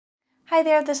Hi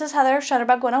there, this is Heather,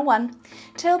 Shutterbug 101.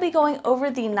 Today we'll be going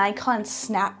over the Nikon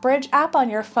Snapbridge app on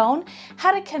your phone,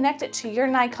 how to connect it to your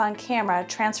Nikon camera,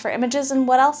 transfer images, and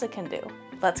what else it can do.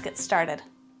 Let's get started.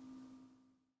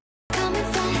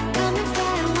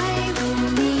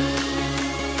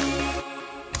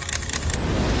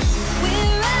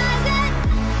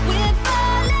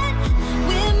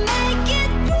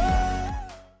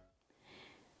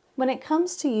 When it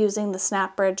comes to using the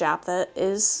Snapbridge app that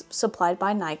is supplied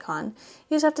by Nikon,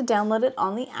 you just have to download it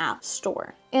on the App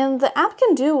Store. And the app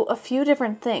can do a few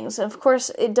different things. Of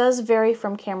course, it does vary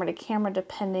from camera to camera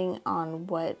depending on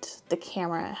what the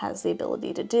camera has the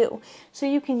ability to do. So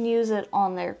you can use it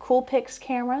on their Coolpix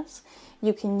cameras,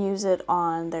 you can use it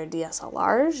on their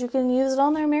DSLRs, you can use it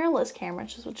on their mirrorless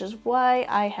cameras, which is why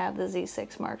I have the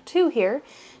Z6 Mark II here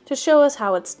to show us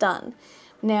how it's done.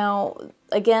 Now,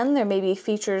 again, there may be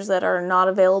features that are not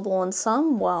available in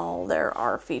some, while there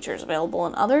are features available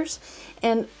in others.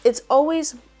 And it's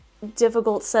always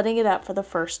difficult setting it up for the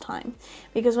first time,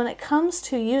 because when it comes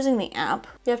to using the app,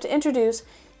 you have to introduce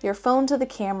your phone to the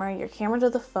camera, your camera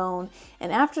to the phone,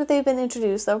 and after they've been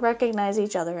introduced, they'll recognize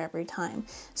each other every time.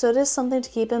 So it is something to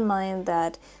keep in mind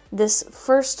that this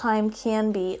first time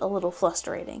can be a little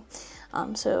frustrating.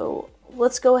 So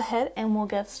let's go ahead and we'll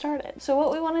get started. So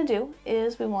what we want to do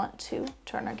is we want to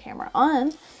turn our camera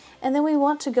on, and then we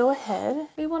want to go ahead,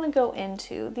 we want to go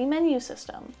into the menu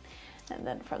system. And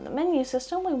then from the menu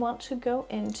system, we want to go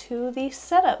into the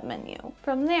setup menu.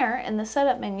 From there, in the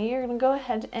setup menu, you're going to go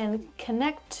ahead and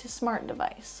connect to smart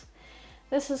device.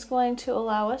 This is going to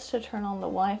allow us to turn on the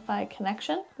Wi-Fi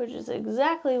connection, which is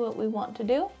exactly what we want to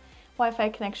do. Wi-Fi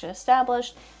connection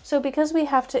established. So because we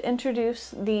have to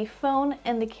introduce the phone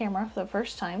and the camera for the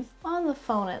first time, on the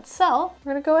phone itself,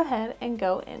 we're going to go ahead and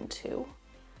go into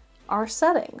our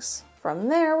settings. From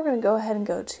there, we're going to go ahead and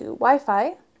go to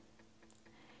Wi-Fi,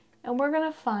 and we're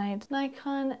going to find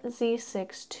Nikon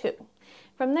Z6 II.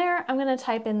 From there, I'm going to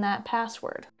type in that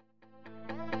password.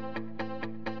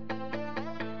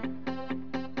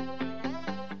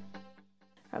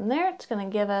 From there, it's going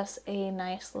to give us a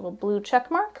nice little blue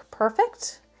check mark.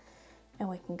 Perfect. And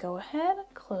we can go ahead,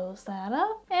 close that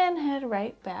up, and head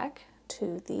right back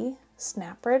to the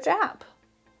Snapbridge app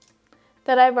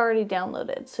that I've already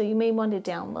downloaded. So you may want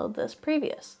to download this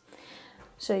previous.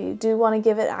 So you do want to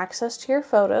give it access to your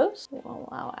photos. We'll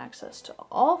allow access to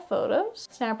all photos.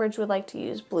 Snapbridge would like to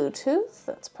use Bluetooth.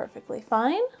 That's perfectly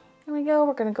fine. Here we go.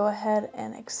 We're going to go ahead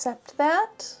and accept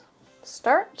that.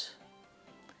 Start.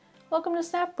 Welcome to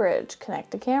Snapbridge.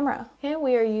 Connect to camera. Okay,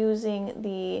 we are using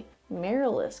the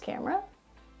mirrorless camera.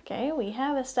 Okay, we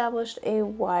have established a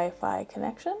Wi-Fi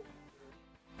connection.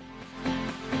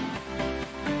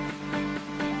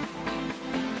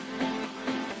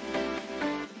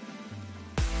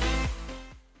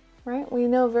 Right, we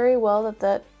know very well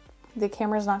that the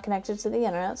camera is not connected to the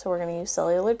internet, so we're going to use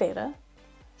cellular data.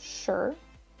 Sure.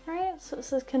 All right, so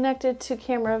this is connected to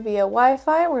camera via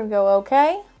Wi-Fi. We're going to go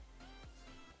OK.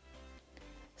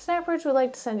 Snapbridge would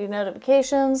like to send you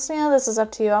notifications. Yeah, this is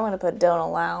up to you. I'm going to put don't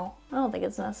allow. I don't think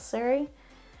it's necessary.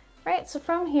 Right, so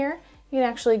from here, you can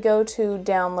actually go to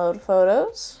download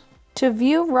photos. To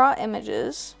view raw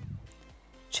images,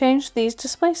 change these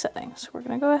display settings. We're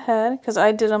going to go ahead, because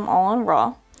I did them all on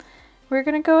raw. We're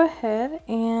going to go ahead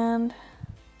and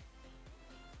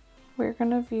we're going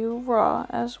to view raw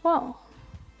as well.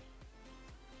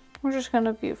 We're just going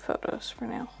to view photos for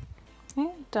now. Okay,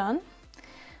 done.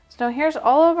 So now here's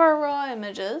all of our raw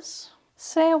images.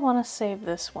 Say I want to save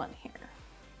this one here.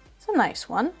 It's a nice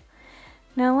one.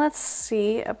 Now let's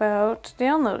see about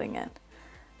downloading it.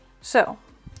 So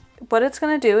what it's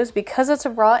going to do is, because it's a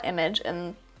raw image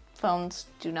and phones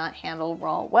do not handle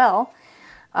raw well,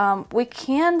 we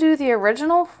can do the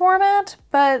original format,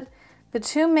 but the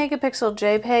 2 megapixel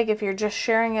JPEG, if you're just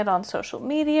sharing it on social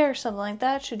media or something like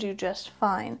that, should do just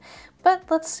fine. But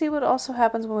let's see what also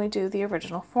happens when we do the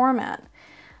original format.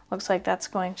 Looks like that's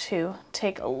going to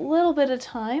take a little bit of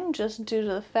time just due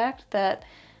to the fact that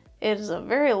it is a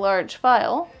very large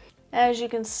file. As you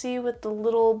can see with the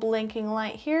little blinking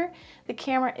light here, the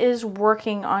camera is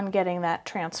working on getting that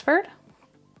transferred.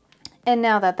 And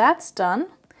now that that's done,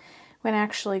 we can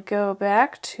actually go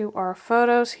back to our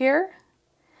photos here.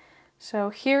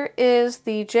 So here is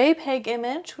the JPEG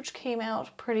image, which came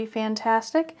out pretty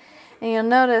fantastic. And you'll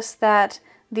notice that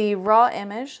the raw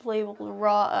image, labeled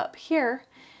raw up here,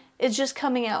 is just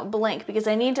coming out blank because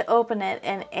I need to open it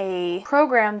in a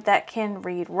program that can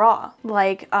read RAW,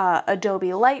 like Adobe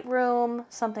Lightroom,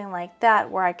 something like that,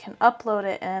 where I can upload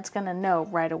it and it's gonna know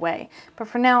right away. But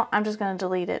for now, I'm just gonna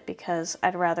delete it because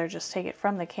I'd rather just take it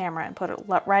from the camera and put it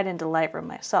right into Lightroom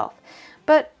myself.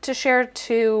 but to share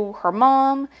to her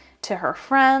mom, to her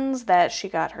friends that she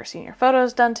got her senior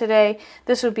photos done today,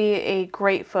 this would be a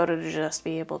great photo to just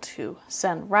be able to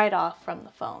send right off from the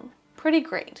phone. Pretty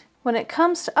great. When it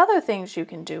comes to other things you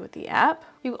can do with the app,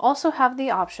 you also have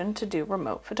the option to do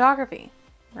remote photography.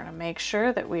 We're going to make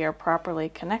sure that we are properly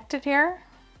connected here.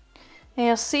 And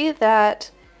you'll see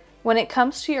that when it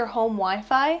comes to your home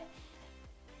Wi-Fi,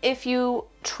 if you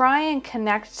try and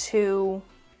connect to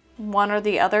one or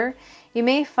the other, you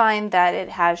may find that it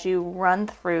has you run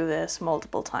through this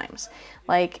multiple times.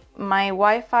 Like my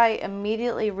Wi-Fi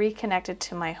immediately reconnected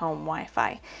to my home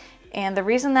Wi-Fi. And the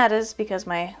reason that is because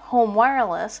my home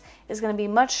wireless is going to be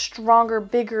much stronger,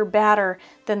 bigger, badder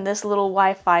than this little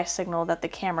Wi-Fi signal that the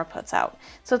camera puts out.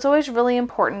 So it's always really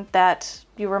important that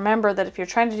you remember that if you're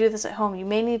trying to do this at home, you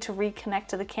may need to reconnect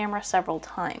to the camera several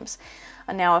times.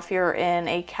 Now, if you're in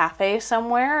a cafe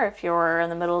somewhere, if you're in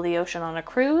the middle of the ocean on a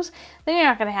cruise, then you're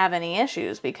not going to have any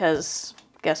issues because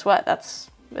guess what?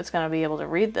 It's going to be able to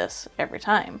read this every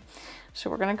time. So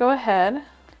we're going to go ahead.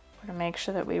 We're going to make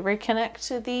sure that we reconnect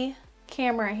to the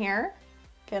camera here,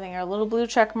 getting our little blue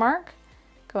check mark,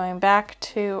 going back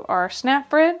to our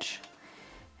Snapbridge,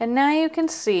 and now you can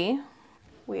see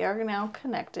we are now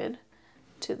connected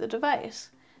to the device.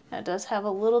 Now it does have a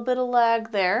little bit of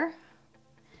lag there,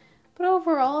 but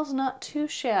overall it's not too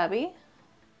shabby.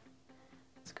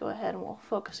 Let's go ahead and we'll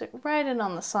focus it right in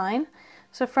on the sign.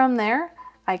 So from there,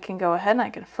 I can go ahead and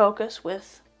I can focus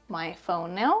with my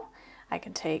phone now. I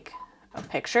can take a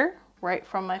picture right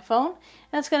from my phone,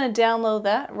 and it's going to download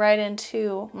that right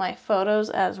into my photos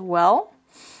as well.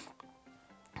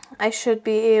 I should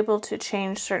be able to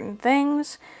change certain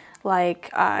things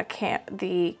like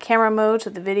the camera mode to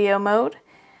the video mode.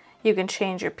 You can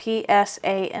change your PSA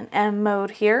and M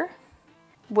mode here,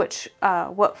 which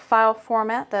what file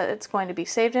format that it's going to be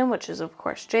saved in, which is of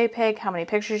course JPEG, how many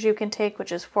pictures you can take,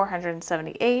 which is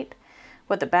 478,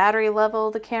 what the battery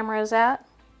level the camera is at.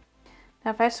 Now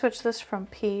if I switch this from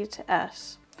P to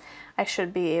S, I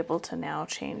should be able to now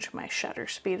change my shutter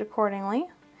speed accordingly.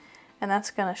 And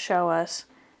that's going to show us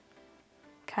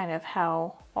kind of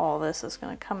how all this is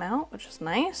going to come out, which is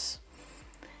nice.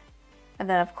 And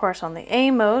then of course on the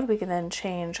A mode, we can then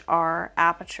change our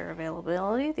aperture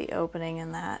availability, the opening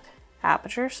in that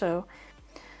aperture. So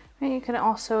you can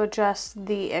also adjust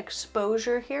the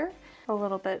exposure here a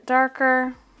little bit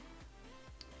darker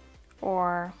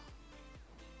or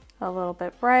a little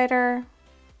bit brighter.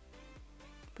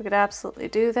 We could absolutely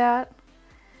do that.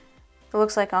 It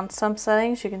looks like on some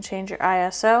settings you can change your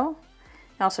ISO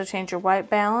and also change your white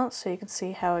balance, so you can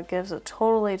see how it gives a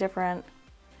totally different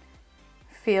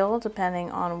feel depending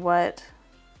on what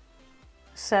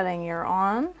setting you're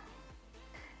on.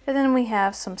 And then we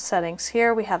have some settings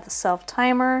here. We have the self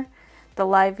timer, the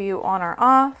live view on or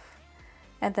off,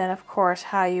 and then of course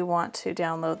how you want to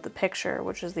download the picture,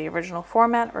 which is the original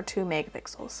format or 2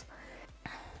 megapixels.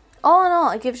 All in all,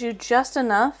 it gives you just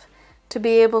enough to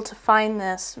be able to find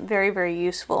this very, very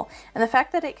useful. And the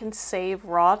fact that it can save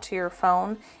RAW to your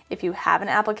phone if you have an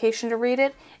application to read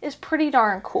it is pretty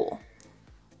darn cool.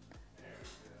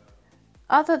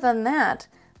 Other than that,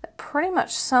 that pretty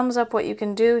much sums up what you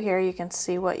can do here. You can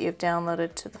see what you've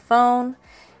downloaded to the phone.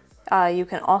 You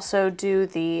can also do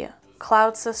the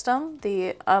cloud system,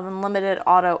 the unlimited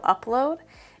auto upload,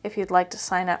 if you'd like to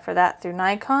sign up for that through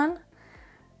Nikon.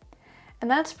 And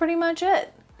that's pretty much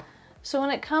it. So when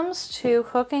it comes to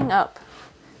hooking up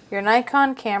your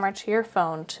Nikon camera to your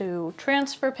phone to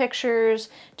transfer pictures,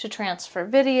 to transfer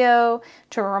video,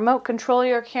 to remote control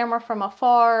your camera from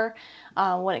afar,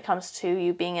 when it comes to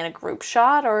you being in a group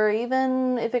shot, or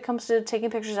even if it comes to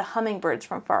taking pictures of hummingbirds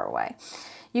from far away,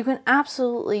 you can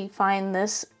absolutely find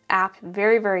this app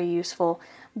very, very useful,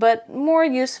 but more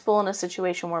useful in a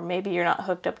situation where maybe you're not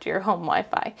hooked up to your home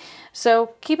Wi-Fi.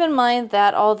 So keep in mind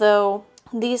that although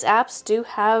these apps do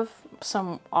have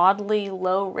some oddly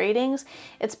low ratings,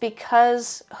 it's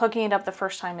because hooking it up the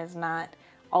first time is not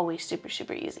always super,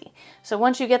 super easy. So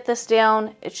once you get this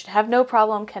down, it should have no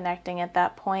problem connecting at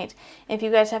that point. If you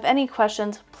guys have any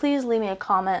questions, please leave me a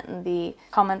comment in the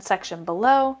comment section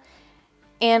below,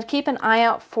 and keep an eye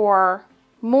out for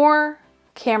more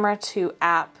camera to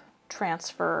app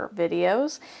transfer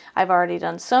videos. I've already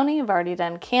done Sony, I've already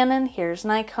done Canon, here's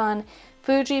Nikon,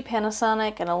 Fuji,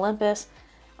 Panasonic, and Olympus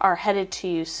are headed to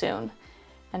you soon.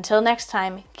 Until next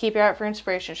time, keep your eye out for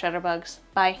inspiration, Shutterbugs.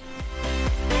 Bye.